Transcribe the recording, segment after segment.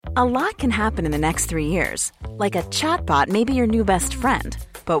A lot can happen in the next 3 years. Like a chatbot may be your new best friend.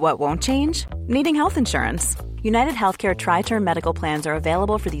 But what won't change? Needing health insurance. United Healthcare Tri-Term Medical Plans are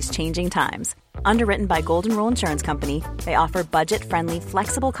available for these changing times. Underwritten by Golden Rule Insurance Company, they offer budget-friendly,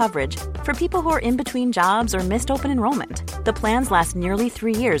 flexible coverage for people who are in between jobs or missed open enrollment. The plans last nearly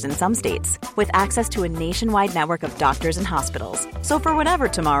 3 years in some states, with access to a nationwide network of doctors and hospitals. So for whatever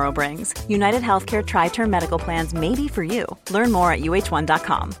tomorrow brings, United Healthcare Tri-Term Medical Plans may be for you. Learn more at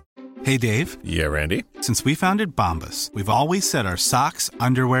uh1.com. Hey, Dave. Yeah, Randy. Since we founded Bombas, we've always said our socks,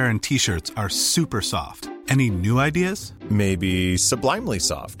 underwear, and T-shirts are super soft. Any new ideas? Maybe sublimely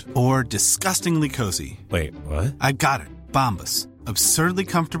soft. Or disgustingly cozy. Wait, what? I got it. Bombas. Absurdly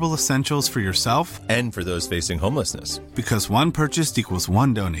comfortable essentials for yourself and for those facing homelessness. Because one purchased equals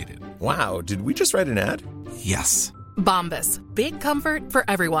one donated. Wow, did we just write an ad? Yes. Bombas. Big comfort for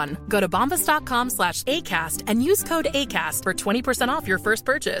everyone. Go to bombas.com/ACAST and use code ACAST for 20% off your first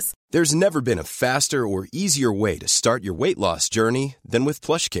purchase. There's never been a faster or easier way to start your weight loss journey than with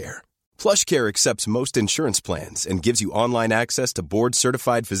PlushCare. PlushCare accepts most insurance plans and gives you online access to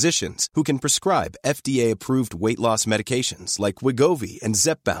board-certified physicians who can prescribe FDA-approved weight loss medications like Wegovy and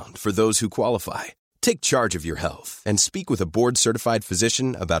Zepbound for those who qualify. Take charge of your health and speak with a board-certified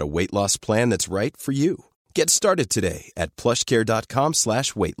physician about a weight loss plan that's right for you. Get started today at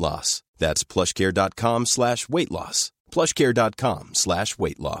plushcare.com/weightloss. That's plushcare.com/weightloss.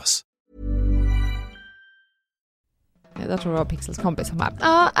 plushcare.com/weightloss. Jag tror det var Pixels kompis som bara,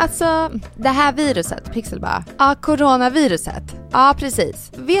 ja alltså det här viruset, Pixel bara, ja coronaviruset, ja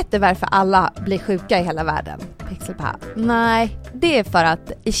precis. Vet du varför alla blir sjuka i hela världen? Pixel bara, nej, det är för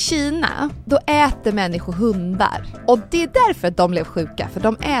att i Kina, då äter människor hundar. Och det är därför de blev sjuka, för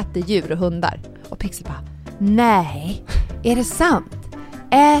de äter djur och hundar. Och Pixel bara, nej, är det sant?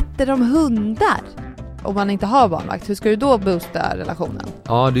 Äter de hundar? Om man inte har barnvakt, hur ska du då boosta relationen?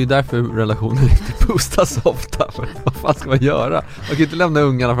 Ja, det är därför relationen inte boostas så ofta. För vad fan ska man göra? Man kan inte lämna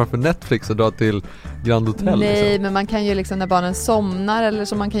ungarna framför Netflix och dra till Grand Hotel. Nej, liksom. men man kan ju liksom när barnen somnar, eller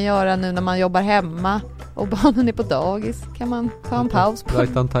som man kan göra nu när man jobbar hemma och barnen är på dagis, kan man ta en paus på.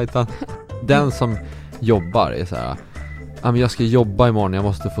 Tajtan. Den som jobbar är så här, ja, men jag ska jobba imorgon, jag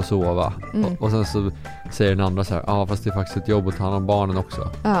måste få sova. Och sen så säger den andra så här, ja fast det är faktiskt ett jobb att ta hand om barnen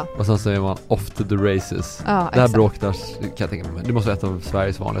också. Och sen säger man off to the races. Det här bråket där, kan jag tänka mig, det måste vara ett av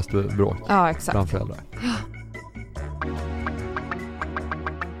Sveriges vanligaste bråk bland föräldrar.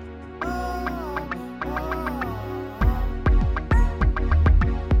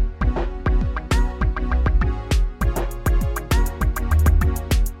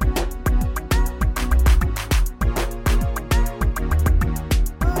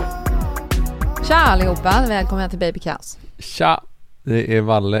 Tja allihopa, välkomna till Baby Chaos. Tja, det är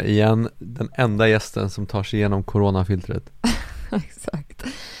Valle igen, den enda gästen som tar sig igenom coronafiltret. Exakt.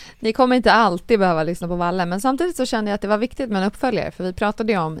 Ni kommer inte alltid behöva lyssna på Valle, men samtidigt så kände jag att det var viktigt med en uppföljare, för vi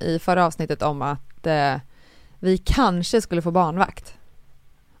pratade ju om i förra avsnittet om att vi kanske skulle få barnvakt.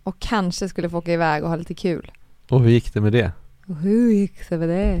 Och kanske skulle få åka iväg och ha lite kul. Och hur gick det med det?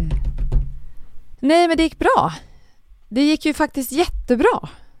 Nej, men det gick bra. Det gick ju faktiskt jättebra.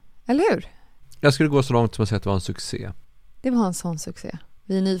 Eller hur? Jag skulle gå så långt som att säga att det var en succé. Det var en sån succé.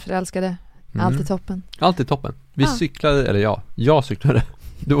 Vi är nyförälskade. Alltid toppen. Alltid toppen. Vi cyklade, eller jag cyklade.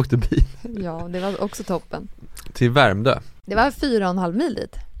 Du åkte bil. Ja, det var också toppen. Till Värmdö. Det var 4,5 mil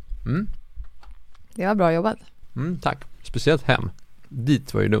dit. Det var bra jobbat. Tack. Speciellt hem.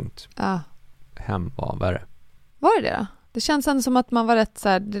 Dit var ju lugnt. Ja. Hem var värre. Var det då? Det känns ändå som att man var rätt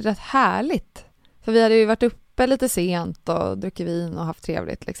härligt. För vi hade ju varit uppe lite sent och druckit vin och haft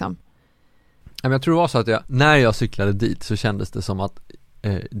trevligt liksom. Men jag tror det var så att när jag cyklade dit så kändes det som att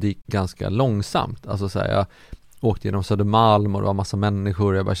det gick ganska långsamt. Alltså så här, jag åkte genom Södermalm och det var massa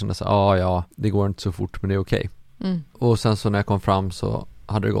människor och jag bara kände så här, ja, det går inte så fort men det är okej. Och sen så när jag kom fram så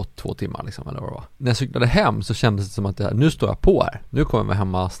hade det gått 2 timmar liksom, eller vad det var. När jag cyklade hem så kändes det som att nu står jag på här. Nu kommer jag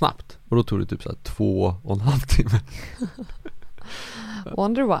hemma snabbt. Och då tog det typ så här 2,5 timmar.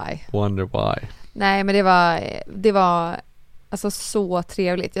 Wonder why. Nej, men det var alltså så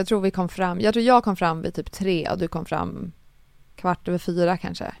trevligt. Jag tror jag kom fram vid typ 3 och du kom fram 4:15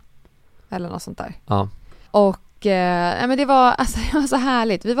 kanske. Eller något sånt där. Ja. Och men det var så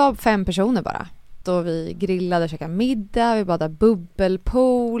härligt. Vi var 5 personer bara. Då vi grillade, käkade middag, vi badade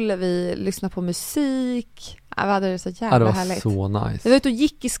bubbelpool, vi lyssnade på musik. Vi hade det så jävla härligt. Det var så nice. Vi var ute och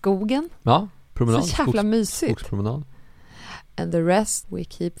gick i skogen. Ja, promenad. Så jävla mysigt. Skogspromenad. And the rest we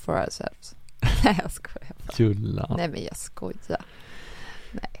keep for ourselves. Nej, jag skojar. Julla. Nej, men jag skojar.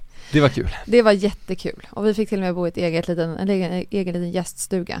 Nej. Det var kul. Det var jättekul. Och vi fick till och med bo i en egen liten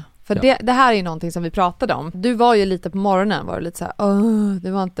gäststuga. För det här är ju någonting som vi pratade om. Du var ju lite på morgonen, var du lite så här,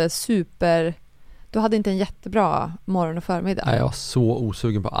 det var inte super... Du hade inte en jättebra morgon och förmiddag. Nej, jag var så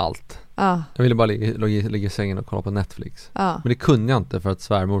osugen på allt. Ja. Jag ville bara ligga i sängen och kolla på Netflix. Ja. Men det kunde jag inte för att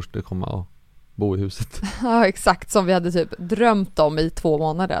svärmor skulle komma och bo i huset. Ja, exakt, som vi hade typ drömt om i 2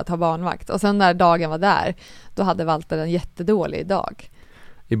 månader att ha barnvakt. Och sen när dagen var där, då hade Walter en jättedålig dag.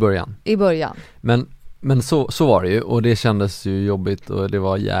 I början. Men så var det ju, och det kändes ju jobbigt och det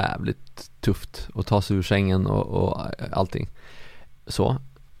var jävligt tufft att ta sig ur sängen och allting. Så.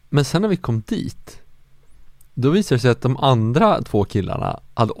 Men sen när vi kom dit, då visade det sig att de andra 2 killarna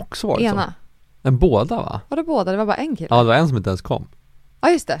hade också varit Ena. så. Men båda, va? Var det båda? Det var bara en kille? Ja, det var en som inte ens kom. Ja,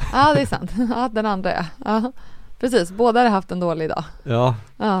 just det. Ja, det är sant. Ja, den andra, ja. Ja. Precis, båda hade haft en dålig dag. Ja,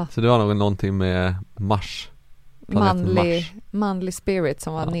 Ja. så det var nog någonting med Mars. Manlig spirit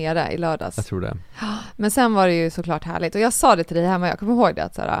som var nere i lördags. Jag tror det. Men sen var det ju såklart härligt. Och jag sa det till dig hemma, jag kommer ihåg det,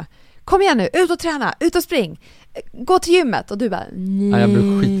 att så här, kom igen nu, ut och träna, ut och spring, gå till gymmet. Och du bara, nej. Ja, jag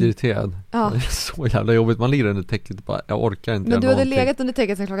blev skitirriterad. Ja. Det är så jävla jobbigt, man ligger under täcket och bara, jag orkar inte. Men du hade någonting. legat under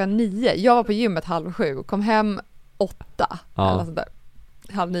täcket sedan 9:00. Jag var på gymmet 6:30 och kom hem 8. Ja. Eller sånt där.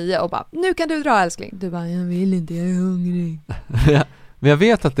 8:30 och bara, nu kan du dra älskling. Du bara, jag vill inte, jag är hungrig. Men jag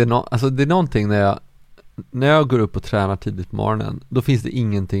vet att det är någonting när jag går upp och tränar tidigt på morgonen, då finns det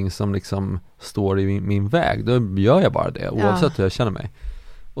ingenting som liksom står i min väg. Då gör jag bara det, oavsett hur jag känner mig.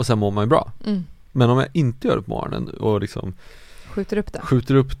 Och sen mår man ju bra. Mm. Men om jag inte gör det på morgonen och liksom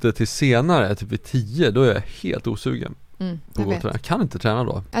skjuter upp det till senare, typ vid 10, då är jag helt osugen. Jag kan inte träna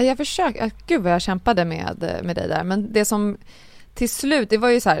då. Ja, jag försöker, gud vad jag kämpade med dig där. Men det som till slut, det var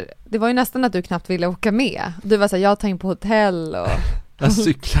ju så här, det var ju nästan att du knappt ville åka med. Du var så här, jag tar in på hotell och...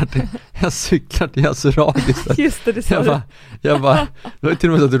 Jag cyklar till Yasuragi. Just det, det sa jag bara, det var till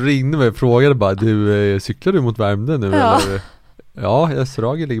och med så att du ringde mig och frågade bara, du, cyklar du mot Värmdö nu? Ja. Eller? Ja,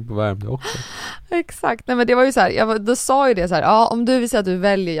 Yasuragi ligger på Värmdö också. Exakt, nej men det var ju så här, då sa ju det så här, ja om du vill säga att du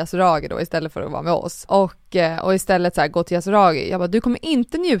väljer Yasuragi då istället för att vara med oss och istället så här, gå till Yasuragi, jag bara, du kommer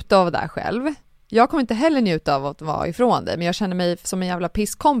inte njuta av det där själv. Jag kommer inte heller njuta av att vara ifrån dig, men jag känner mig som en jävla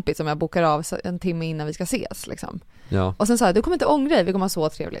pisskompis om jag bokar av en timme innan vi ska ses liksom. Ja. Och sen sa jag, du kommer inte ångra dig, vi kommer ha så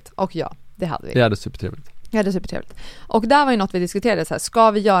trevligt. Och ja, det hade vi. Det hade supertrevligt. Och där var ju något vi diskuterade så här,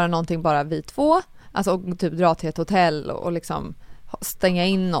 ska vi göra någonting bara vi 2? Alltså typ dra till ett hotell och liksom stänga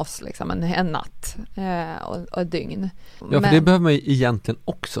in oss liksom en natt och ett dygn. Ja, för det behöver man ju egentligen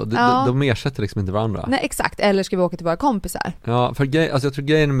också. De ersätter liksom inte varandra. Nej, exakt. Eller ska vi åka till våra kompisar? Ja, för alltså jag tror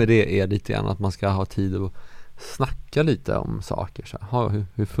grejen med det är lite grann att man ska ha tid att snacka lite om saker. Så här,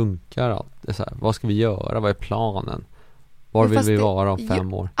 hur funkar allt? Så här, vad ska vi göra? Vad är planen? Var vill vi vara om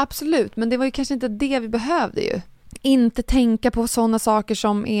 5 år? Absolut, men det var ju kanske inte det vi behövde ju. Inte tänka på sådana saker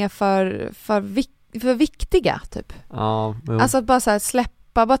som är för viktiga typ. Ja, alltså att bara så här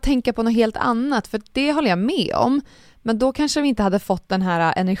släppa, bara tänka på något helt annat, för det håller jag med om, men då kanske vi inte hade fått den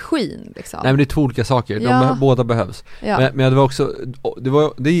här energin liksom. Nej, men det är 2 olika saker. Båda behövs. Ja. Men det var också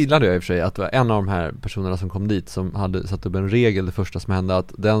det gillade jag i och för sig, att det var en av de här personerna som kom dit som hade satt upp en regel, det första som hände,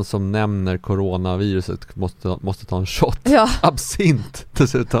 att den som nämner coronaviruset måste ta en shot. Ja. Absint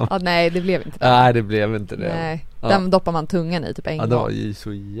dessutom. Ja, nej, det blev inte det. Nej, det blev inte det. Nej. Den doppar man tungan i typ en gång. Det var ju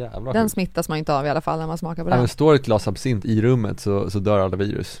så jävla Den smittas man inte av i alla fall när man smakar på den. Men står ett glas absint i rummet så dör alla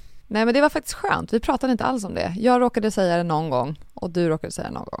virus. Nej, men det var faktiskt skönt. Vi pratade inte alls om det. Jag råkade säga det någon gång och du råkade säga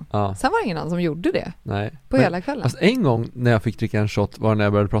det någon gång. Ja. Sen var det ingen annan som gjorde det. Nej. Hela kvällen. Fast en gång när jag fick dricka en shot var när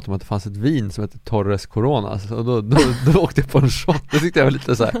jag började prata om att det fanns ett vin som heter Torres Corona. Så då åkte jag på en shot. Det tyckte jag var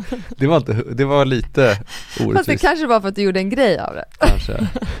lite så här. Det var lite orättvist. Fast det kanske var för att du gjorde en grej av det. Kanske.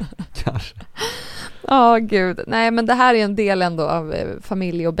 Ja, gud. Nej, men det här är en del ändå av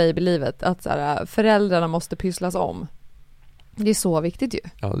familj- och babylivet. Att så här, föräldrarna måste pysslas om. Det är så viktigt ju.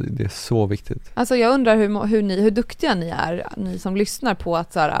 Ja, det är så viktigt. Alltså jag undrar hur duktiga ni är, ni som lyssnar, på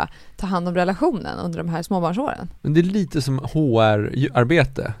att så här, ta hand om relationen under de här småbarnsåren. Men det är lite som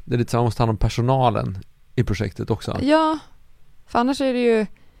HR-arbete. Det är lite så att man måste ta hand om personalen i projektet också. Ja, för annars är det ju...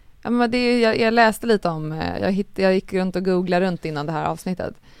 Ja, men jag läste lite om... Jag gick runt och googlade runt innan det här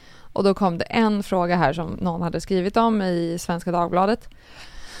avsnittet. Och då kom det en fråga här som någon hade skrivit om i Svenska Dagbladet.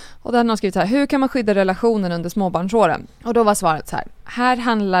 Och där har någon skrivit så här: hur kan man skydda relationen under småbarnsåren? Och då var svaret så här: här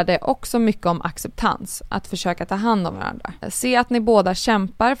handlar det också mycket om acceptans, att försöka ta hand om varandra. Se att ni båda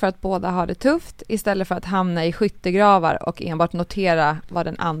kämpar för att båda har det tufft, istället för att hamna i skyttegravar och enbart notera vad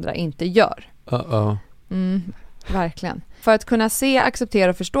den andra inte gör. Verkligen. För att kunna se, acceptera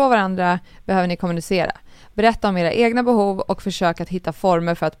och förstå varandra behöver ni kommunicera. Berätta om era egna behov och försöka att hitta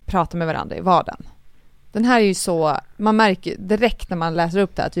former för att prata med varandra i vardagen. Den här är ju så, man märker direkt när man läser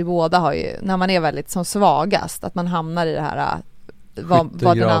upp det att vi båda har ju, när man är väldigt som svagast, att man hamnar i det här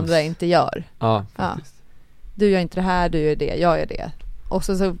vad den andra inte gör. Ja, faktiskt. Du gör inte det här, du gör det, jag gör det. Och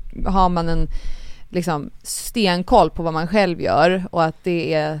så har man en liksom stenkoll på vad man själv gör och att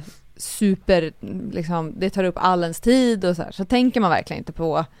det är super, liksom, det tar upp all ens tid och så tänker man verkligen inte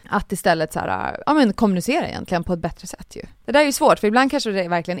på att istället så här, kommunicera egentligen på ett bättre sätt ju. Det där är ju svårt, för ibland kanske det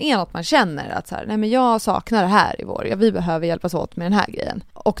verkligen är något man känner att så här, nej men jag saknar det här i vår, vi behöver hjälpas åt med den här grejen.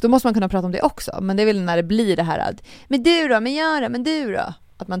 Och då måste man kunna prata om det också, men det är väl när det blir det här att, men du då, men du då?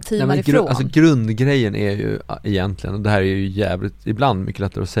 Att man teamar ifrån. Alltså grundgrejen är ju egentligen, och det här är ju jävligt, ibland mycket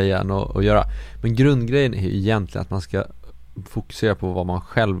lättare att säga än att göra, men grundgrejen är ju egentligen att man ska fokusera på vad man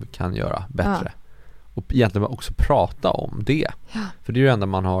själv kan göra bättre. Och egentligen också prata om det. För det är ju det enda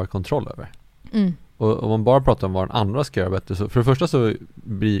man har kontroll över. Och om man bara pratar om vad den andra ska göra bättre, så för det första så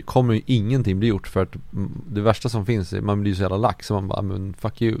kommer ju ingenting bli gjort, för att det värsta som finns är, man blir så jävla lax, så man bara, men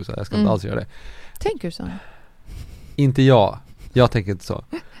fuck you, så jag ska inte alls göra det. Tänker du så? Inte jag tänker inte så.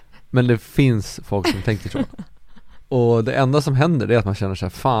 Men det finns folk som tänker så. Och det enda som händer är att man känner så här,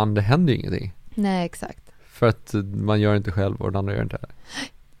 fan, det händer ju ingenting. Nej, exakt. För att man gör inte själv och den andra gör inte heller.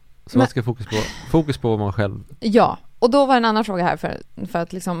 Så man ska fokus på vad man själv... Ja, och då var en annan fråga här för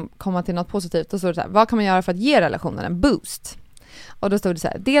att liksom komma till något positivt. Då stod det så här, vad kan man göra för att ge relationen en boost? Och då stod det så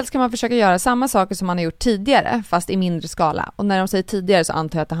här, dels kan man försöka göra samma saker som man har gjort tidigare, fast i mindre skala. Och när de säger tidigare så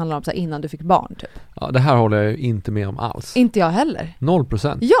antar jag att det handlar om så här, innan du fick barn typ. Ja, det här håller jag ju inte med om alls. Inte jag heller.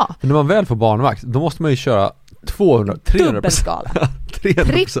 0%. Ja. Men när man väl får barnvakt, då måste man ju köra 200, 300%. Dubbelskala. 300%.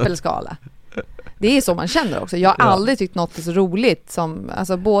 Trippelskala. Det är så man känner också. Jag har aldrig tyckt något är så roligt som,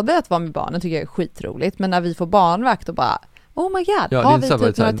 alltså både att vara med barnen tycker jag är skitroligt, men när vi får barnvakt och bara, oh my god, har vi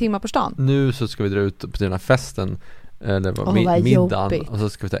typ några timmar på stan? Nu så ska vi dra ut på den här festen, eller middagen, jobbigt. Och så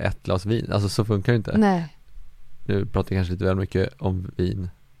ska vi ta ett glas vin. Alltså så funkar det inte. Nej. Nu pratar jag kanske lite väl mycket om vin.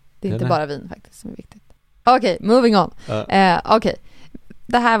 Det är inte bara vin faktiskt som är viktigt. Okej, moving on. Okej.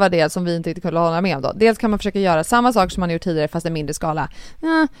 Det här var det som vi inte riktigt kunde hålla med om då. Dels kan man försöka göra samma saker som man gjort tidigare fast i mindre skala.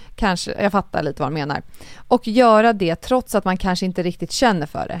 Kanske, jag fattar lite vad man menar. Och göra det trots att man kanske inte riktigt känner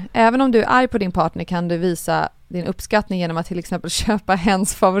för det. Även om du är arg på din partner kan du visa din uppskattning genom att till exempel köpa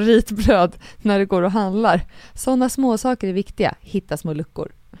hens favoritbröd när du går och handlar. Sådana små saker är viktiga. Hitta små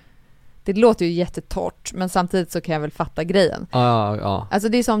luckor. Det låter ju jättetort, men samtidigt så kan jag väl fatta grejen. Ja. Alltså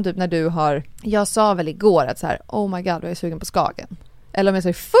det är som typ när du har... Jag sa väl igår att så här, oh my god, jag är sugen på Skagen. Eller om jag sa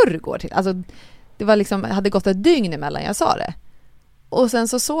i förrgår till. Alltså det var liksom, hade gått ett dygn emellan jag sa det. Och sen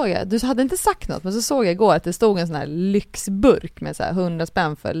så såg jag, du hade inte sagt något, men så såg jag igår att det stod en sån här lyxburk med så här 100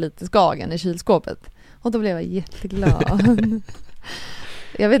 spänn för lite Skagen i kylskåpet. Och då blev jag jätteglad.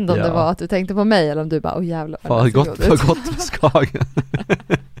 Jag vet inte om det var att du tänkte på mig eller om du bara, åh jävlar. Fan, gott med Skagen.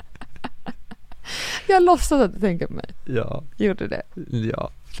 Jag låtsas att du tänker på mig. Ja. Gjorde det? Ja.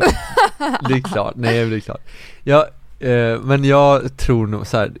 Det är klart. Nej, det är klart. Men jag tror nog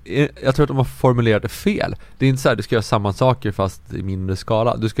så här, jag tror att de har formulerat det fel. Det är inte så här, du ska göra samma saker fast i mindre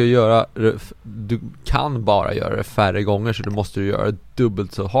skala. Du kan bara göra det färre gånger, så du måste göra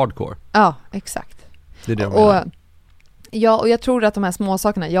dubbelt så hardcore. Ja, exakt. Det är det de menar. Ja, och jag tror att de här små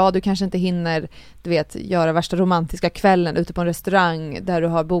sakerna, du kanske inte hinner, du vet, göra värsta romantiska kvällen ute på en restaurang där du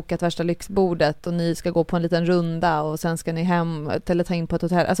har bokat värsta lyxbordet och ni ska gå på en liten runda och sen ska ni hem eller ta in på ett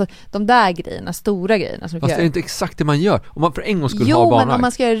hotell. Alltså de där grejerna, stora grejerna som fast det är inte exakt det man gör. Om man för en gång skulle ha barnvakt. Men om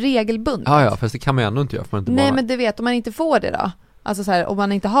man ska göra regelbundet. Ja, fast det kan man ändå inte göra för man inte barnvakt. Nej, men du vet, om man inte får det då. Alltså så här, om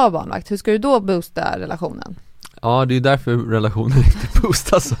man inte har barnvakt, hur ska du då boosta relationen? Ja, det är därför relationen inte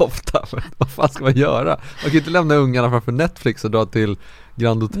boostas så ofta. Vad fan ska man göra? Man kan inte lämna ungarna framför Netflix och dra till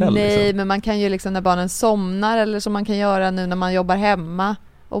Grand Hotel. Nej, liksom. Men man kan ju liksom när barnen somnar, eller som man kan göra nu när man jobbar hemma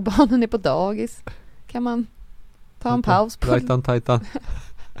och barnen är på dagis, kan man ta en paus på Titan.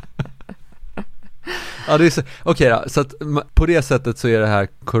 Ja, det är så, okej då, så att på det sättet så är det här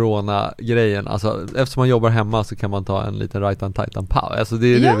corona-grejen, alltså eftersom man jobbar hemma så kan man ta en liten Titan paus. Alltså det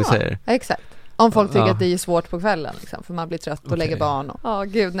är det vi säger. Exakt. Om folk tycker att det är svårt på kvällen liksom, för man blir trött och lägger barn.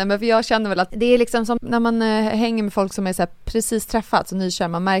 Gud, nej, men för jag känner väl att det är liksom som när man hänger med folk som är så här, precis träffat, så nykär,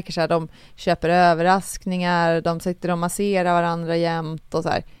 man märker så här, de köper överraskningar, de sitter och masserar varandra jämt och så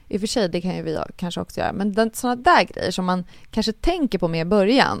här. I och för sig, det kan ju vi kanske också göra, men sådana där grejer som man kanske tänker på med i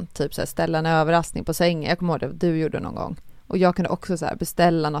början, typ så här, ställa en överraskning på sängen. Jag kommer ihåg det du gjorde någon gång. Och jag kunde också så här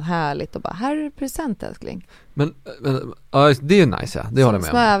beställa något härligt och bara, här är present, älskling. Men det är nice, ja. Det håller jag med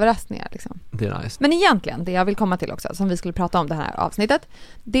om. Små överraskningar liksom. Det är nice. Men egentligen, det jag vill komma till också, som vi skulle prata om det här avsnittet,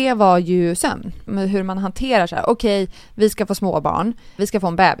 det var ju sömn. Med hur man hanterar så här, okej, vi ska få småbarn, vi ska få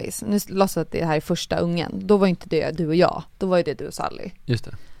en bebis. Nu låtsas att det här är första ungen. Då var inte det du och jag, då var ju det du och Sally. Just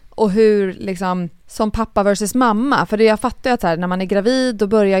det. Och hur liksom, som pappa versus mamma. För det jag fattar ju att så här, när man är gravid då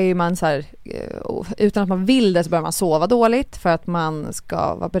börjar ju man så här, utan att man vill det så börjar man sova dåligt. För att man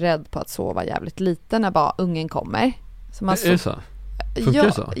ska vara beredd på att sova jävligt lite när ungen kommer. Så man är det så? Funkar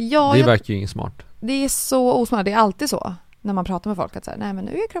det så? Ja, det verkar ju inget smart. Det är så osmart, det är alltid så. När man pratar med folk att så här, nej men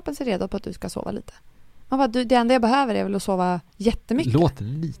nu är kroppen sig redo på att du ska sova lite. Man bara, det enda jag behöver är väl att sova jättemycket. Det låter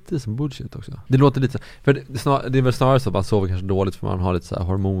lite som bullshit också. Det låter lite, för det är väl snarare så att man sover kanske dåligt för man har lite så här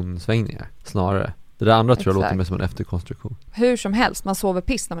hormonsvängningar. Snarare. Det där andra tror jag låter mer som en efterkonstruktion. Hur som helst, man sover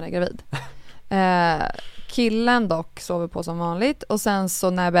piss när man är gravid. Killen dock sover på som vanligt. Och sen så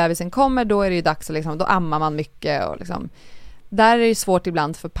när bebisen kommer, då är det ju dags att liksom, då ammar man mycket. Och liksom, där är det svårt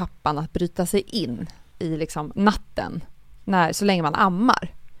ibland för pappan att bryta sig in i liksom natten. Så länge man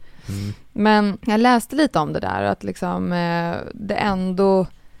ammar. Mm. Men jag läste lite om det där. Att liksom, det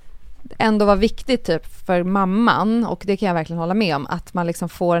ändå var viktigt typ för mamman, och det kan jag verkligen hålla med om, att man liksom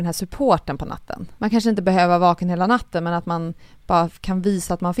får den här supporten på natten. Man kanske inte behöver vara vaken hela natten, men att man bara kan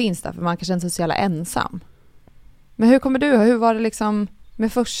visa att man finns där, för man kanske inte är så jävla ensam. Men hur var det liksom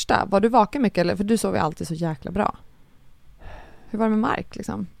med första? Var du vaken mycket, eller? För du sov ju alltid så jäkla bra. Hur var det med Mark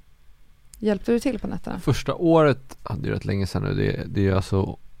liksom? Hjälpte du till på nätterna? Första året hade ju rätt länge sedan nu, det är ju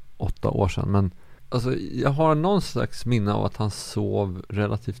alltså 8 år sedan, men alltså, jag har någon slags minne av att han sov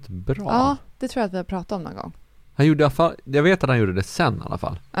relativt bra. Ja, det tror jag att vi har pratat om någon gång. Han gjorde i alla fall, jag vet att han gjorde det sen i alla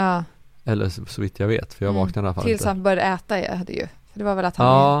fall. Ja. Eller så vitt jag vet, för jag vaknade i alla fall tills inte. han började äta ju. För det var väl att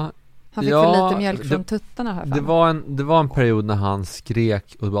han fick för lite mjölk från tuttarna här. Det var en period när han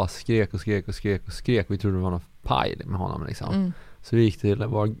skrek och bara skrek. Vi trodde det var någon paj med honom liksom. Mm. Så vi gick till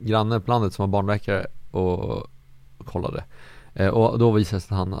vår granne på landet som var barnläkare och kollade. Och då visade det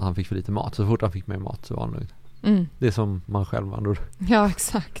sig att han fick för lite mat. Så fort han fick mer mat så var han lugn. Mm. Det är som man själv andor. Ja,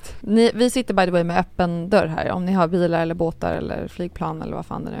 exakt. Vi sitter by the way med öppen dörr här. Om ni har bilar eller båtar eller flygplan eller vad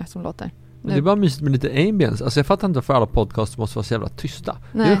fan det är som låter. Det är bara mysigt med lite ambience. Alltså jag fattar inte för alla podcasts måste vara så jävla tysta.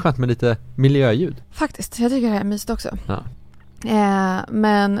 Nej. Det är skönt med lite miljöljud. Faktiskt, jag tycker det här är mysigt också. Ja.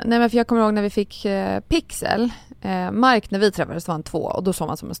 Men för jag kommer ihåg när vi fick Pixel. Mark, när vi träffades var han 2 och då sov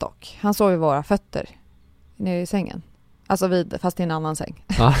han som en stock. Han sov i våra fötter nere i sängen. Alltså fast i en annan säng.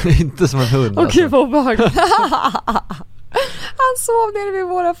 Ja, inte som en hund. Okej, vad obehagligt. Han sov nere vid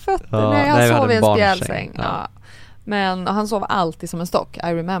våra fötter. Ja, han sov i en spjälsäng. Ja. Men han sov alltid som en stock, I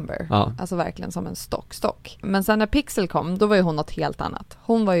remember. Ja. Alltså verkligen som en stock. Men sen när Pixel kom, då var ju hon något helt annat.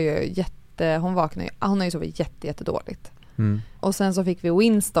 Hon var ju hon har ju sovit jättedåligt. Mm. Och sen så fick vi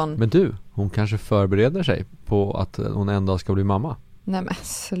Winston. Men du, hon kanske förbereder sig på att hon en dag ska bli mamma. Nej men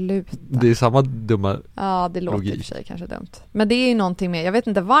sluta. Det är samma dumma. Ja, det låter i och för sig kanske dumt. Men det är ju någonting med, jag vet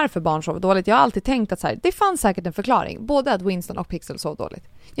inte varför barn sover dåligt. Jag har alltid tänkt att så här, det fanns säkert en förklaring. Både att Winston och Pixel sov dåligt.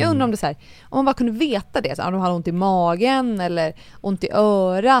 Jag undrar om det så här, om man bara kunde veta det. Så om de hade ont i magen eller ont i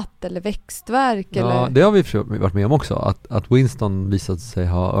örat eller växtvärk. Ja, eller... det har vi varit med om också. Att Winston visade sig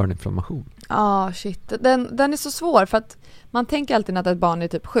ha öroninflammation. Shit. Den är så svår för att man tänker alltid att ett barn är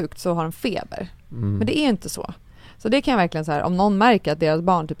typ sjukt så har de feber. Mm. Men det är inte så. Så det kan jag verkligen så här, om någon märker att deras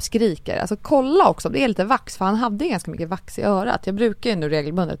barn typ skriker, alltså kolla också om det är lite vax, för han hade ganska mycket vax i örat. Jag brukar ju nu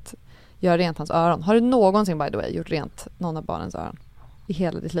regelbundet göra rent hans öron. Har du någonsin by the way gjort rent någon av barnens öron i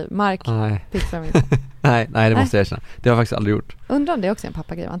hela ditt liv? Mark? Nej. nej, det måste jag erkänna. Det har jag faktiskt aldrig gjort. Undrar om det är också en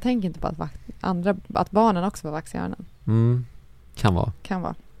pappagrej. Man tänker inte på att barnen också var vax i öronen. Kan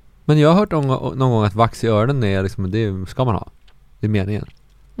vara. Men jag har hört någon gång att vax i öronen är liksom, det ska man ha. Det är meningen.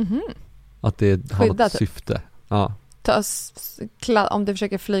 Att det har något syfte. Ja. Om du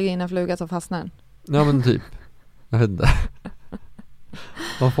försöker flyga in en fluga så fastnar den. Ja men typ. Jag vet inte.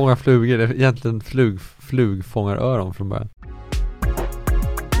 Man fångar flugor. Det är egentligen flugfångaröron från början.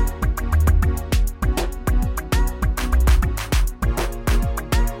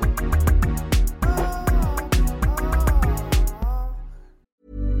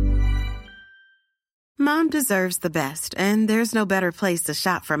 Mom deserves the best, and there's no better place to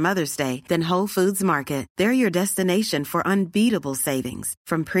shop for Mother's Day than Whole Foods Market. They're your destination for unbeatable savings,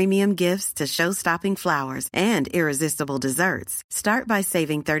 from premium gifts to show-stopping flowers and irresistible desserts. Start by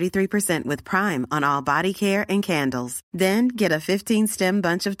saving 33% with Prime on all body care and candles. Then get a 15-stem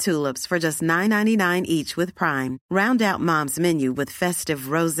bunch of tulips for just $9.99 each with Prime. Round out Mom's menu with festive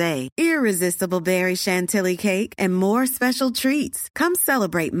rosé, irresistible berry chantilly cake, and more special treats. Come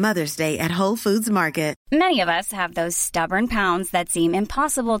celebrate Mother's Day at Whole Foods Market. Many of us have those stubborn pounds that seem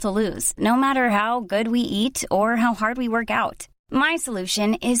impossible to lose, no matter how good we eat or how hard we work out. My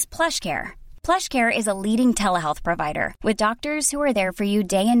solution is PlushCare. PlushCare is a leading telehealth provider with doctors who are there for you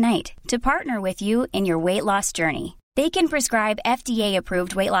day and night to partner with you in your weight loss journey. They can prescribe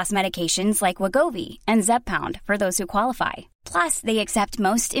FDA-approved weight loss medications like Wegovy and Zepbound for those who qualify. Plus, they accept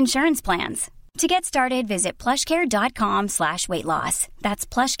most insurance plans. To get started, visit plushcare.com/weightloss.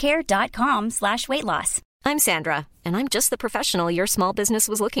 That's plushcare.com/weightloss. I'm Sandra, and I'm just the professional your small business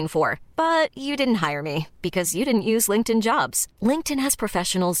was looking for. But you didn't hire me because you didn't use LinkedIn Jobs. LinkedIn has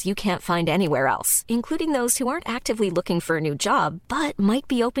professionals you can't find anywhere else, including those who aren't actively looking for a new job, but might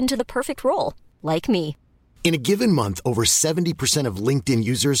be open to the perfect role, like me. In a given month, over 70% of LinkedIn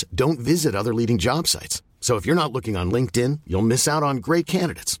users don't visit other leading job sites. So if you're not looking on LinkedIn, you'll miss out on great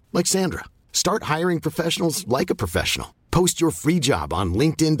candidates like Sandra. Start hiring professionals like a professional. Post your free job on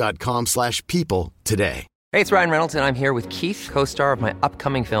linkedin.com/people today. Hey, it's Ryan Reynolds, and I'm here with Keith, co-star of my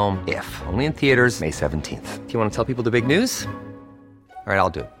upcoming film, If, only in theaters May 17th. Do you want to tell people the big news? All right,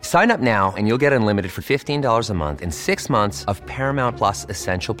 I'll do it. Sign up now and you'll get unlimited for $15 a month and 6 months of Paramount Plus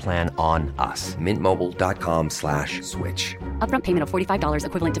Essential Plan on us. MintMobile.com/switch. Upfront payment of $45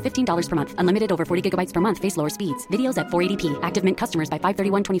 equivalent to $15 per month. Unlimited over 40 gigabytes per month. Face lower speeds. Videos at 480p. Active Mint customers by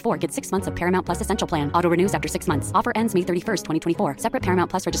 531.24 get 6 months of Paramount Plus Essential Plan. Auto renews after 6 months. Offer ends May 31st, 2024. Separate Paramount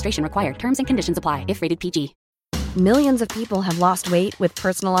Plus registration required. Terms and conditions apply if rated PG. Millions of people have lost weight with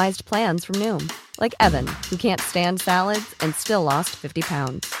personalized plans from Noom. Like Evan, who can't stand salads and still lost 50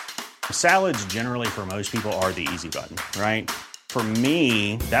 pounds. Salads generally for most people are the easy button, right? For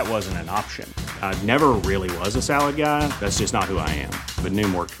me, that wasn't an option. I never really was a salad guy. That's just not who I am. But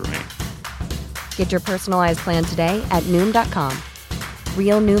Noom worked for me. Get your personalized plan today at Noom.com.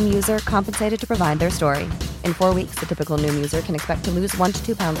 Real Noom user compensated to provide their story. In 4 weeks, the typical Noom user can expect to lose 1 to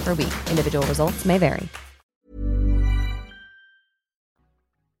 2 pounds per week. Individual results may vary.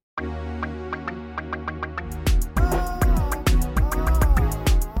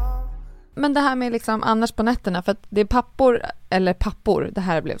 Men det här med liksom annars på nätterna, för att det är pappor, det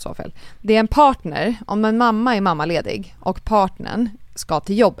här blev så fel. Det är en partner, om en mamma är mammaledig och partnern ska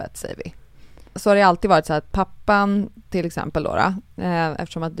till jobbet, säger vi. Så har det alltid varit så att pappan, till exempel då,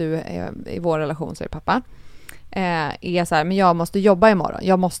 eftersom att du är i vår relation så är det pappa, är så här, men jag måste jobba imorgon,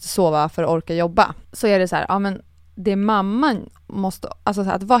 jag måste sova för att orka jobba. Så är det så här, ja men det mamman måste, alltså så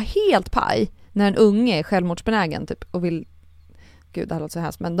här, att vara helt paj när en unge är självmordsbenägen typ och vill, gud det här låter så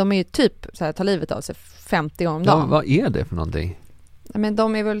hemskt, men de är ju typ så här, tar livet av sig 50 gånger om dagen. Ja, vad är det för någonting? Men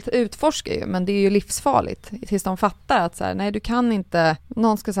de är väl utforskar ju, men det är ju livsfarligt tills de fattar att så här, nej du kan inte,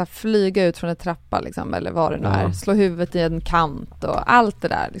 någon ska så här flyga ut från en trappa liksom, eller vad det nu är, slå huvudet i en kant och allt det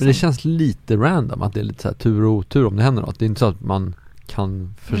där liksom. Men det känns lite random att det är lite så här tur och otur om det händer något. Det är inte så att man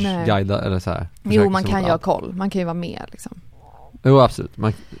kan guida eller så här. Jo, man kan ju ha koll, man kan ju vara med liksom. Jo, absolut.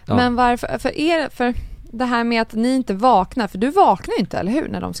 Men varför, för det här med att ni inte vaknar, för du vaknar inte, eller hur,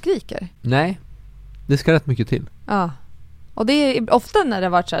 när de skriker? Nej, det ska rätt mycket till. Ja. Och det är ofta när det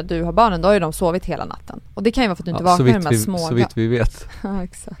har varit så här, du har barnen, då har ju de sovit hela natten. Och det kan ju vara för att du inte vaknar med de här små. Så vitt vi vet. Ja,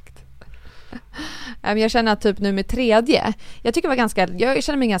 exakt. Jag känner att typ nu med tredje, jag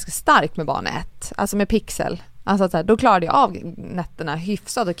känner mig ganska stark med barn 1. Alltså med Pixel. Alltså att så här, då klarade jag av nätterna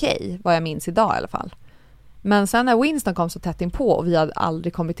hyfsat okej, vad jag minns idag i alla fall. Men sen när Winston kom så tätt in på och vi hade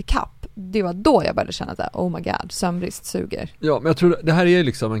aldrig kommit i kapp, det var då jag började känna att oh my god, sömnbrist suger. Ja, men jag tror det här är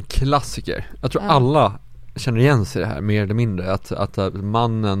liksom en klassiker. Jag tror alla känner igen sig i det här mer eller mindre, att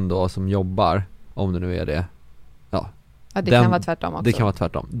mannen då som jobbar, om det nu är det. Ja, det kan vara tvärtom också. Det kan vara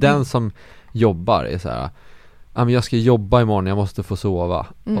tvärtom. Den som jobbar är så här, jag ska jobba imorgon, jag måste få sova.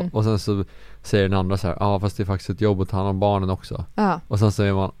 Och sen så säger den andra så här, fast det är faktiskt ett jobb att ta hand om barnen också. Och sen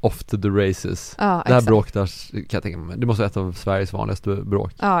säger man off to the races. Det här bråk där kan jag tänka mig. Det måste vara ett av Sveriges vanligaste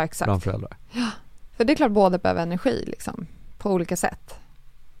bråk bland föräldrar. Ja, för det är klart båda behöver energi liksom, på olika sätt.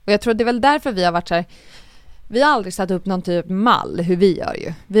 Och jag tror det är väl därför vi har varit så här, vi har aldrig satt upp någon typ mall hur vi gör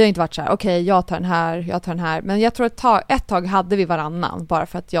ju. Vi har inte varit så här, okej, jag tar den här. Men jag tror ett tag hade vi varannan, bara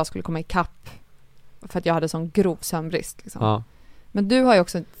för att jag skulle komma i kapp, för att jag hade sån grov sömnbrist liksom. Ja. Men du har ju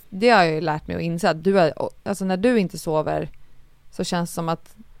också, det har jag ju lärt mig att inse att du är, alltså när du inte sover så känns det som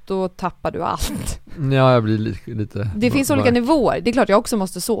att då tappar du allt. Ja, jag blir lite det finns olika nivåer. Det är klart jag också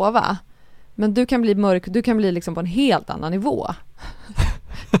måste sova. Men du kan bli mörk, du kan bli liksom på en helt annan nivå.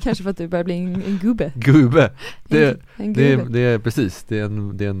 Kanske för att du börjar bli en gubbe. En gubbe. Det är precis, det är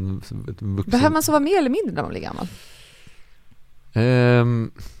en vuxen. Behöver man sova mer eller mindre när man blir gammal?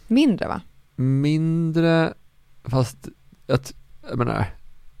 Mindre, va? Mindre, fast jag menar,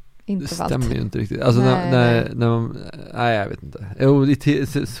 inte det stämmer ju inte riktigt. Alltså när man, jag vet inte. Jo,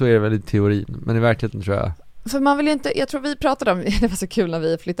 så är det väl i teorin, men i verkligheten tror jag. För man vill ju inte, jag tror vi pratade om, det var så kul när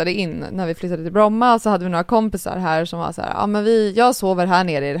vi flyttade till Bromma, så hade vi några kompisar här som var så här, men jag sover här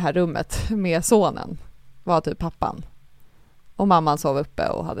nere i det här rummet med sonen, var typ pappan. Och mamman sov uppe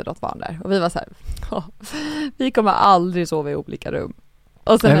och hade något barn där. Och vi var så här, vi kommer aldrig sova i olika rum.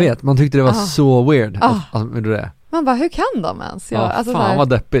 Och sen jag vet, man tyckte det var så weird. Med det. Man bara, hur kan de ens? Alltså fan vad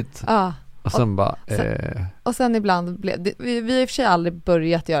deppigt. Och sen bara... Och sen ibland blev det, vi har i och för sig aldrig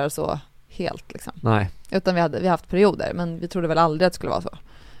börjat göra så helt liksom. Nej. Utan vi har haft perioder, men vi trodde väl aldrig att det skulle vara så.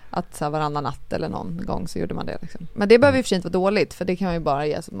 Att så här, varannan natt eller någon gång så gjorde man det liksom. Men det behöver i och för sig inte vara dåligt, för det kan man ju bara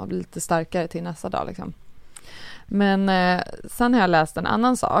ge så att man blir lite starkare till nästa dag liksom. Men sen har jag läst en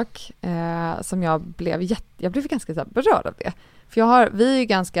annan sak som jag blev ganska så här, berörd av det. För vi är ju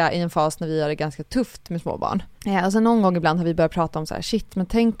ganska i en fas när vi har det ganska tufft med småbarn. Och sen någon gång ibland har vi börjat prata om så här, shit, men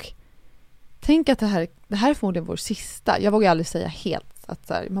tänk att det här är förmodligen vår sista. Jag vågar aldrig säga helt att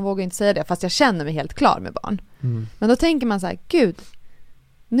så här, man vågar inte säga det fast jag känner mig helt klar med barn. Men då tänker man så här, gud,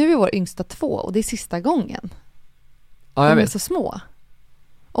 nu är vår yngsta 2 och det är sista gången. Ja, de är så små.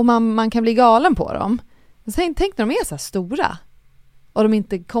 Och man kan bli galen på dem. Tänk när de är så här stora. Och de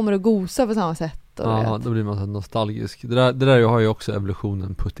inte kommer att gosa på samma sätt. Ja, då blir man så nostalgisk. Det där har ju också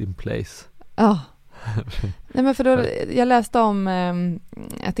evolutionen put in place. Ja. Nej, men för då, jag läste om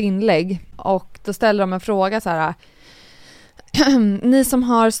ett inlägg och då ställde de en fråga så här: ni som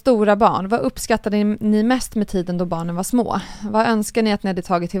har stora barn, vad uppskattade ni mest med tiden då barnen var små? Vad önskar ni att ni hade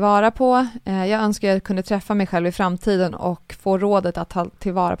tagit tillvara på? Jag önskar att jag kunde träffa mig själv i framtiden och få rådet att ta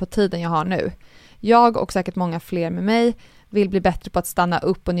tillvara på tiden jag har nu. Jag och säkert många fler med mig vill bli bättre på att stanna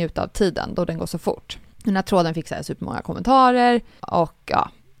upp och njuta av tiden då den går så fort. Den här tråden fick så här supermånga kommentarer och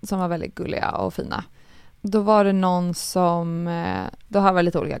som var väldigt gulliga och fina. Då var det någon som, då har vi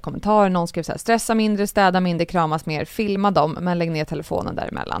lite olika kommentarer. Någon skrev så här: stressa mindre, städa mindre, kramas mer, filma dem, men lägg ner telefonen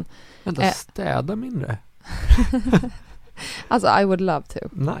däremellan. Vänta, städa mindre? Alltså, I would love to.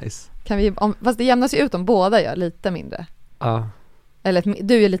 Nice. Kan vi, fast det jämnas ju ut om båda gör lite mindre. Eller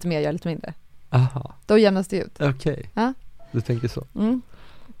du gör lite mer, gör lite mindre. Aha. Då jämnas det ut. Okej. Ja? Du tänker så.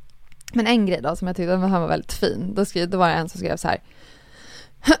 Men en grej då som jag tyckte var väldigt fin. Då var det en som skrev så här: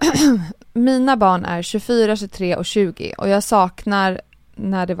 mina barn är 24, 23 och 20 och jag saknar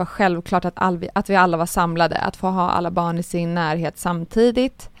när det var självklart att vi alla var samlade, att få ha alla barn i sin närhet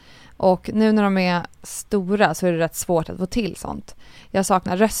samtidigt. Och nu när de är stora så är det rätt svårt att få till sånt. Jag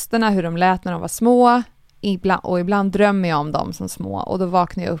saknar rösterna, hur de lät när de var små. Ibland drömmer jag om dem som små och då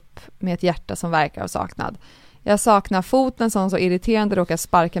vaknar jag upp med ett hjärta som verkar av saknad. Jag saknar foten som så irriterande råkar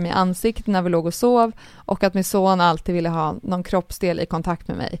sparka mig i ansiktet när vi låg och sov och att min son alltid ville ha någon kroppsdel i kontakt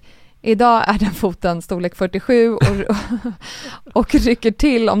med mig. Idag är den foten storlek 47 och rycker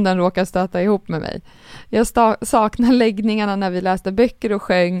till om den råkar stöta ihop med mig. Jag saknar läggningarna när vi läste böcker och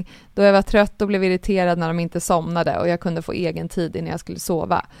sjöng, då jag var trött och blev irriterad när de inte somnade och jag kunde få egen tid innan jag skulle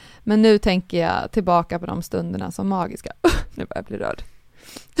sova. Men nu tänker jag tillbaka på de stunderna som magiska. Nu börjar jag bli rörd.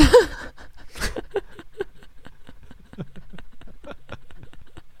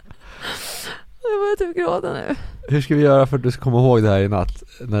 Jag börjar typ gråta nu. Hur ska vi göra för att du ska komma ihåg det här i natt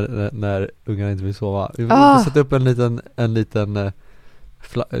när ungarna inte vill sova? Vi får sätta upp en liten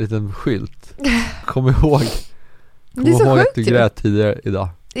skylt. Kom ihåg att du grät tidigare idag.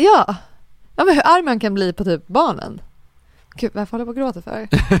 Ja, men hur arg man kan bli på typ barnen. Gud, varför håller jag på att gråta för?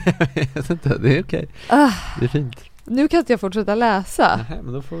 Jag vet inte, det är okej. Det är fint. Nu kan inte jag fortsätta läsa. Nej,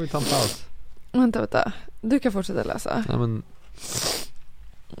 men då får vi ta en paus. Vänta. Du kan fortsätta läsa. Ja, men...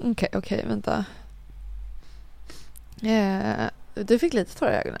 Okej, vänta. Du fick lite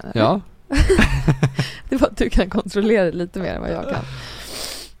tårar i ögonen, eller? Ja. Det var att du kan kontrollera det lite mer än vad jag kan.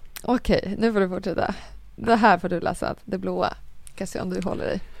 Okej, nu får du fortsätta. Det här får du läsa, det blåa. Kan se om du håller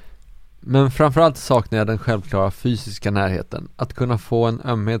dig. Men framförallt saknar jag den självklara fysiska närheten. Att kunna få en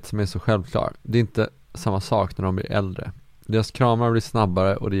ömhet som är så självklar. Det är inte samma sak när de blir äldre. Deras kramar blir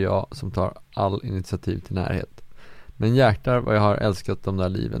snabbare och det är jag som tar all initiativ till närhet. Men jäklar vad jag har älskat de där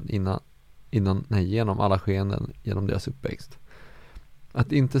liven genom alla skeenden genom deras uppväxt.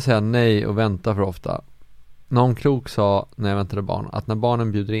 Att inte säga nej och vänta för ofta. Någon klok sa när jag väntade barn att när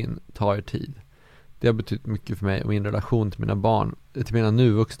barnen bjuder in, ta er tid. Det har betytt mycket för mig och min relation till mina barn, till mina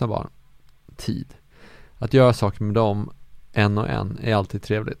nu vuxna barn. Tid. Att göra saker med dem en och en är alltid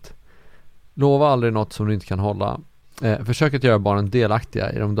trevligt. Lova aldrig något som du inte kan hålla. Försök att göra barnen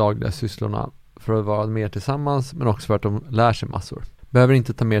delaktiga i de dagliga sysslorna för att vara mer tillsammans, men också för att de lär sig massor. Behöver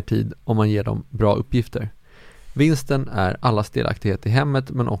inte ta mer tid om man ger dem bra uppgifter. Vinsten är allas delaktighet i hemmet,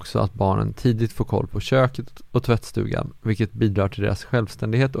 men också att barnen tidigt får koll på köket och tvättstugan, vilket bidrar till deras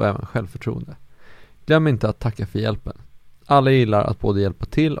självständighet och även självförtroende. Glöm inte att tacka för hjälpen. Alla gillar att både hjälpa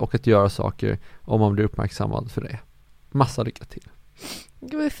till och att göra saker om man blir uppmärksammad för det. Massa lycka till.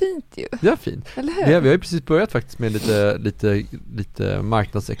 Det var fint ju. Det är fint. Eller hur? Vi har ju precis börjat faktiskt med lite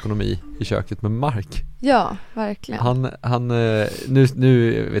marknadsekonomi i köket med Mark. Ja, verkligen. Han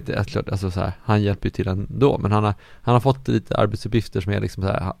nu vet jag klart, alltså så här, han hjälper ju till ändå, men han har fått lite arbetsuppgifter som är liksom så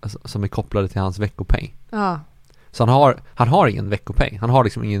här, som är kopplade till hans veckopeng. Ja. Så han har ingen veckopeng. Han har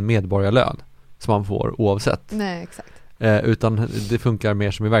liksom ingen medborgarlön som han får oavsett. Nej, exakt. Utan det funkar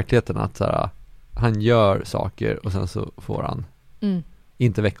mer som i verkligheten att så här, han gör saker och sen så får han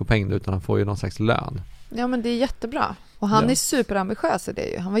inte veckopeng utan han får ju någon slags lön. Ja, men det är jättebra. Och han är superambitiös i det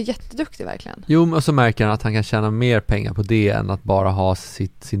ju. Han var jätteduktig verkligen. Jo, och så märker han att han kan tjäna mer pengar på det än att bara ha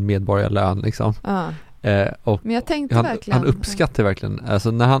sin medborgarlön liksom. Och men jag tänkte verkligen han uppskattar verkligen,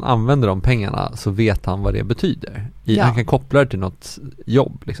 alltså när han använder de pengarna så vet han vad det betyder. Han kan koppla det till något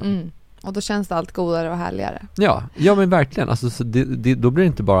jobb liksom. Och då känns det allt godare och härligare. Ja men verkligen. Alltså, så då blir det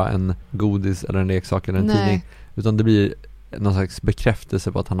inte bara en godis eller en leksak eller en tidning, utan det blir någon slags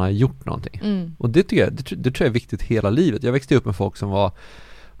bekräftelse på att han har gjort någonting. Och det tycker det tror jag är viktigt hela livet. Jag växte upp med folk som var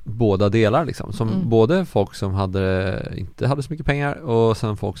båda delar liksom. Som både folk som inte hade så mycket pengar och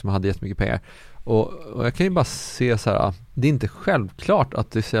sen folk som hade jättemycket pengar. Och jag kan ju bara se så här, det är inte självklart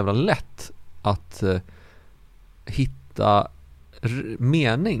att det är så jävla lätt att hitta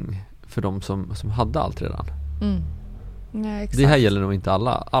mening för de som hade allt redan. Nej, exakt. Det här gäller nog inte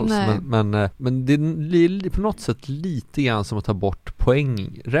alla alls, men det är på något sätt lite grann som att ta bort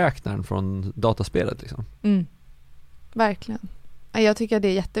poängräknaren från dataspelet liksom. Verkligen. Jag tycker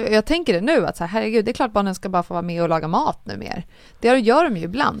det är jag tänker det nu att så här, herregud, det är klart barnen ska bara få vara med och laga mat nu mer. Det gör de ju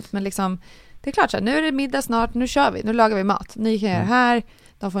ibland, men liksom det är klart så här, nu är det middag snart, nu kör vi, nu lagar vi mat. Ni kan göra det här.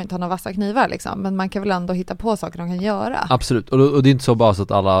 De får inte ha några vassa knivar liksom, men man kan väl ändå hitta på saker de kan göra. Absolut, och det är inte så bara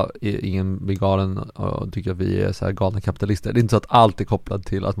så att ingen blir galen och tycker att vi är så här galna kapitalister. Det är inte så att allt är kopplat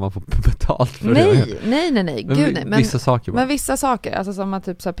till att man får betalt för det. Nej, gud nej. Men vissa saker bara. Men vissa saker, alltså som att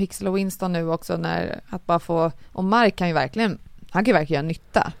typ så här Pixel och Winston nu också, när att bara få, och Mark kan ju verkligen göra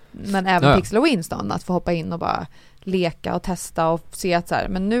nytta. Men även Pixel och Winston, att få hoppa in och bara leka och testa och se att så här,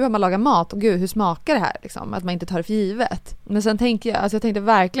 men nu har man lagat mat och gud, hur smakar det här liksom? Att man inte tar det för givet. Men sen jag tänkte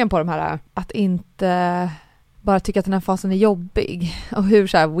verkligen på de här, att inte bara tycka att den här fasen är jobbig. Och hur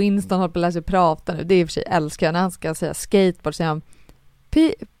så här Winston håller på att lära sig prata nu. Det är i och för sig älskar jag när han ska säga skateboard, säger han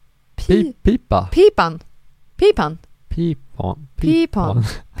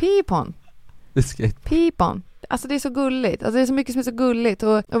Pipan. Alltså det är så gulligt. Alltså det är så mycket som är så gulligt.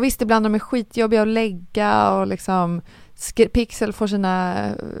 Och visst, ibland de är skitjobbiga att lägga och liksom Pixel får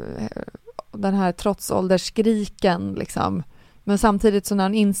den här trotsåldersskriken liksom. Men samtidigt så när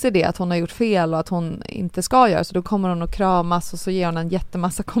hon inser det, att hon har gjort fel och att hon inte ska göra, så då kommer hon att kramas och så ger hon en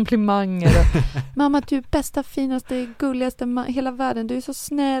jättemassa komplimanger. Och, mamma, du är bästa, finaste, gulligaste i hela världen. Du är så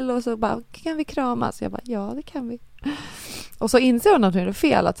snäll. Och så bara, kan vi kramas? Jag bara, ja det kan vi. Och så inser hon att hon är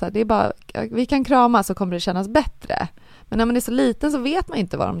fel. Att så här, det är bara, vi kan kramas så kommer det kännas bättre. Men när man är så liten så vet man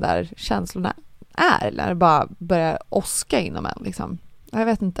inte vad de där känslorna är. Eller det bara börjar åska inom en liksom. Jag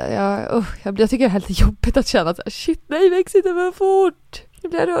vet inte, jag tycker det är helt jobbigt att känna att shit, nej, väx inte för fort. Nu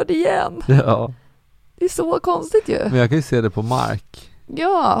blir jag rörd igen. Ja. Det är så konstigt ju. Men jag kan ju se det på Mark.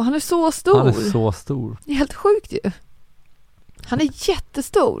 Ja, han är så stor. Det är helt sjukt ju. Han är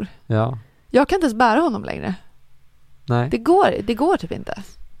jättestor. Ja. Jag kan inte ens bära honom längre. Nej. Det går typ inte.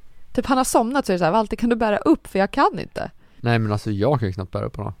 Typ han har somnat så är det så här, alltid kan du bära upp, för jag kan inte. Nej, men alltså jag kan ju knappt bära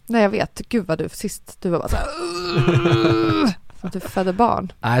upp honom. Nej, jag vet. Gud vad du var bara så här. Som att du födde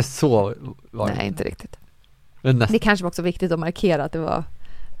barn. Nej, så var det. Nej, inte riktigt. Men det kanske var också viktigt att markera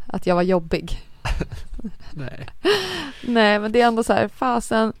att jag var jobbig. Nej, men det är ändå så här,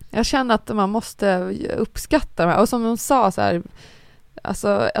 fasen. Jag känner att man måste uppskatta de här. Och som hon sa så här,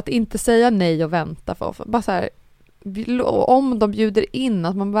 alltså att inte säga nej och vänta för bara så här, om de bjuder in,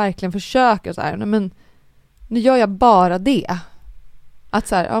 att man verkligen försöker så här, men nu gör jag bara det. Att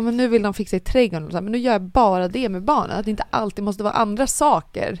så här, ja men nu vill de fixa i trädgården och så här, men nu gör jag bara det med barnen. Att det inte alltid måste vara andra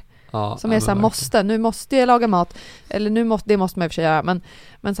saker som är så här, nu måste jag laga mat, eller det måste man i och för sig göra,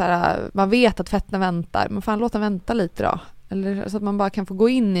 men så här, man vet att fettna väntar, men fan låt dem vänta lite då. Eller så att man bara kan få gå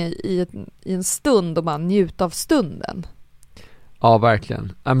in i en stund och bara njuta av stunden. Ja,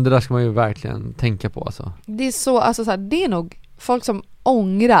 verkligen. Men det där ska man ju verkligen tänka på alltså. Det är så, alltså så här, det är nog folk som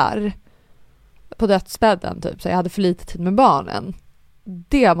ångrar på dödsbädden typ, så jag hade för lite tid med barnen.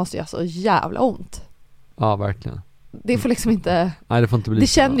 Det måste göra så jävla ont. Ja, verkligen. Det får liksom inte... Nej, det får inte bli. Det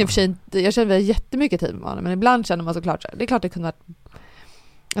känner jag för sig inte. Jag känner väl jättemycket tid med barnen, men ibland känner man såklart så här, det är klart det kunde varit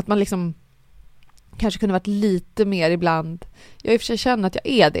att man liksom kanske kunde varit lite mer ibland. Jag i och för sig känner att jag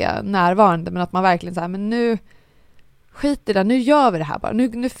är det, närvarande, men att man verkligen så här, men nu skit i det, nu gör vi det här bara.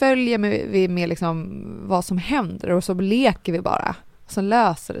 Nu följer vi med liksom vad som händer och så leker vi bara. så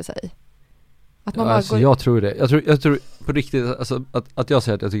löser det sig. Att man Ja, bara alltså, jag tror det. Jag tror på riktigt, alltså, att jag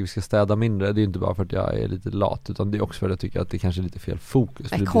säger att jag tycker vi ska städa mindre, det är inte bara för att jag är lite lat, utan det är också för att jag tycker att det kanske är lite fel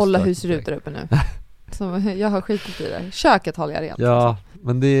fokus. Nej, kolla hur ser det ut där uppe nu. Så jag har skitit i det. Köket håller jag rent. Ja,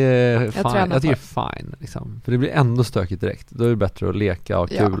 men det är fine. Jag tycker det för. är fine liksom. För det blir ändå stökigt direkt. Då är det bättre att leka och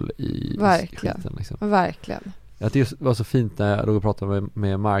kul i skiten liksom. Verkligen. Jag tycker det var så fint när jag låg och pratade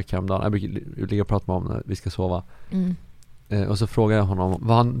med Mark häromdagen. Jag brukar ligga och prata med honom när vi ska sova. Och så frågade jag honom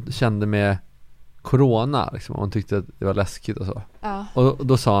vad han kände med corona liksom, om han tyckte att det var läskigt och så. Ja. Och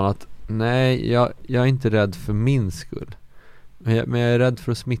då sa han att nej, jag är inte rädd för min skull. Men jag är rädd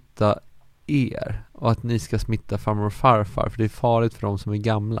för att smitta er och att ni ska smitta farmor och farfar, för det är farligt för de som är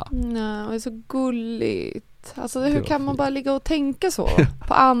gamla. Nej, det är så gulligt. Alltså hur kan man bara ligga och tänka så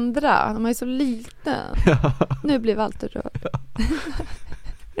på andra när man är så liten? Nu blev allt rörd.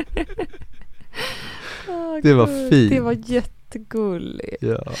 Det var fint. Det var jättegulligt.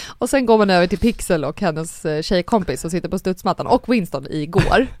 Ja. Och sen går man över till Pixel och hennes tjejkompis som sitter på studsmattan, och Winston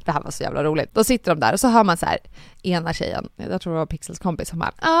igår. Det här var så jävla roligt. Då sitter de där och så hör man så här, ena tjejen, jag tror det var Pixels kompis, som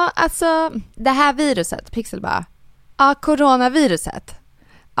bara, ja alltså det här viruset. Pixel bara, ja coronaviruset.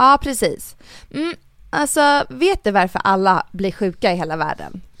 Ja precis. Alltså vet du varför alla blir sjuka i hela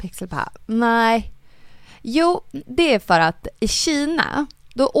världen? Pixel bara, nej. Jo, det är för att i Kina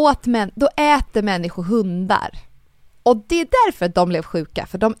då äter människor hundar. Och det är därför de blev sjuka,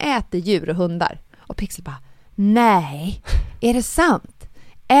 för de äter djur och hundar. Och Pixel bara, nej, är det sant?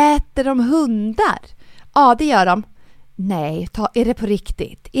 Äter de hundar? Ja, det gör de. Nej, är det på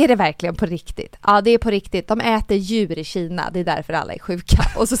riktigt? Är det verkligen på riktigt? Ja, det är på riktigt. De äter djur i Kina, det är därför alla är sjuka.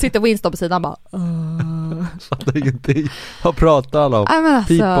 Och så sitter Winston på sidan och bara, fattar ingenting. Vad pratar alla om?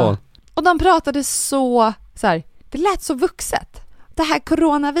 Alltså, och de pratade så här, det lät så vuxet. Det här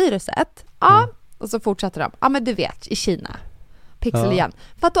coronaviruset. Ja. Och så fortsätter de. Ja men du vet, i Kina. Pixel igen.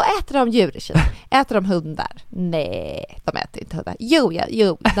 För att då äter de djur i Kina. Äter de hundar? Nej, de äter inte hundar. Jo,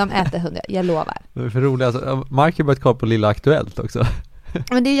 de äter hundar. Jag lovar. Det är för roligt. Alltså, Mark har börjat kolla på Lilla Aktuellt också.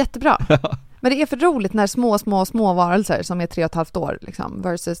 Men det är jättebra. Men det är för roligt när små varelser som är 3,5 år liksom,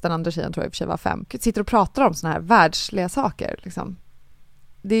 versus den andra tjejen tror jag i och för sig var 5. Sitter och pratar om såna här världsliga saker liksom.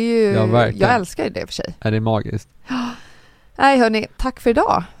 Det är ju, jag älskar det i och för sig. Är det magiskt? Nej hörni, tack för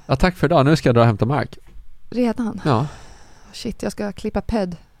idag. Ja, tack för idag. Nu ska jag dra och hämta Mark. Redan? Ja. Shit, jag ska klippa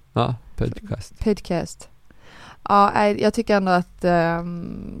podd. Ja, podcast. Ja, jag tycker ändå att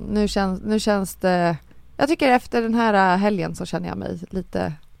nu känns det... Jag tycker efter den här helgen så känner jag mig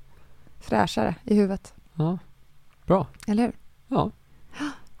lite fräschare i huvudet. Ja, bra. Eller hur? Ja.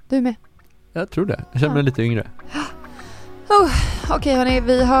 Du med? Jag tror det. Jag känner mig lite yngre. Okej hörni,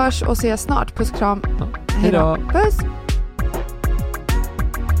 vi hörs och ses snart. Puss, kram. Ja. Hej då. Puss.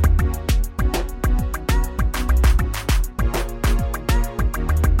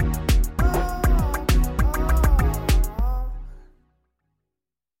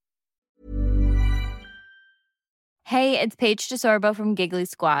 Hey, it's Paige DeSorbo from Giggly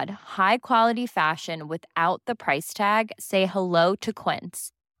Squad. High quality fashion without the price tag. Say hello to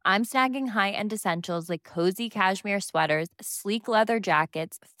Quince. I'm snagging high-end essentials like cozy cashmere sweaters, sleek leather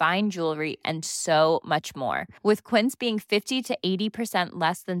jackets, fine jewelry, and so much more. With Quince being 50 to 80%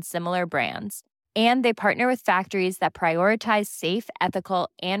 less than similar brands. And they partner with factories that prioritize safe, ethical,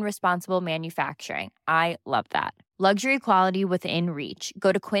 and responsible manufacturing. I love that. Luxury quality within reach.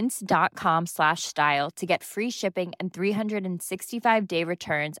 Go to quince.com/style to get free shipping and 365-day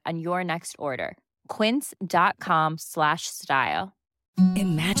returns on your next order. Quince.com/style.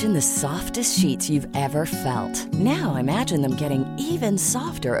 Imagine the softest sheets you've ever felt. Now imagine them getting even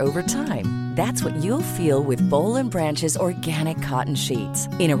softer over time. That's what you'll feel with Boll & Branch's organic cotton sheets.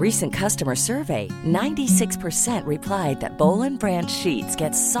 In a recent customer survey, 96% replied that Boll & Branch sheets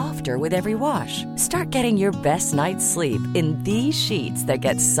get softer with every wash. Start getting your best night's sleep in these sheets that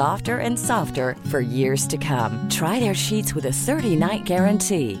get softer and softer for years to come. Try their sheets with a 30-night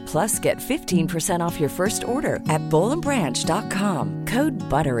guarantee. Plus, get 15% off your first order at bollandbranch.com. Code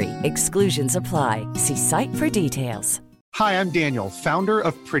BUTTERY. Exclusions apply. See site for details. Hi, I'm Daniel, founder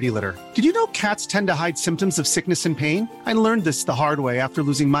of Pretty Litter. Did you know cats tend to hide symptoms of sickness and pain? I learned this the hard way after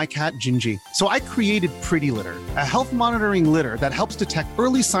losing my cat, Gingy. So I created Pretty Litter, a health monitoring litter that helps detect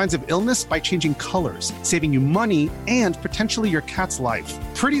early signs of illness by changing colors, saving you money and potentially your cat's life.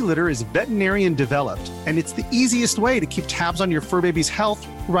 Pretty Litter is veterinarian developed, and it's the easiest way to keep tabs on your fur baby's health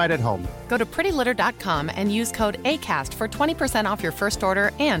right at home. Go to prettylitter.com and use code ACAST for 20% off your first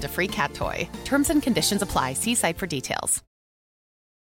order and a free cat toy. Terms and conditions apply. See site for details.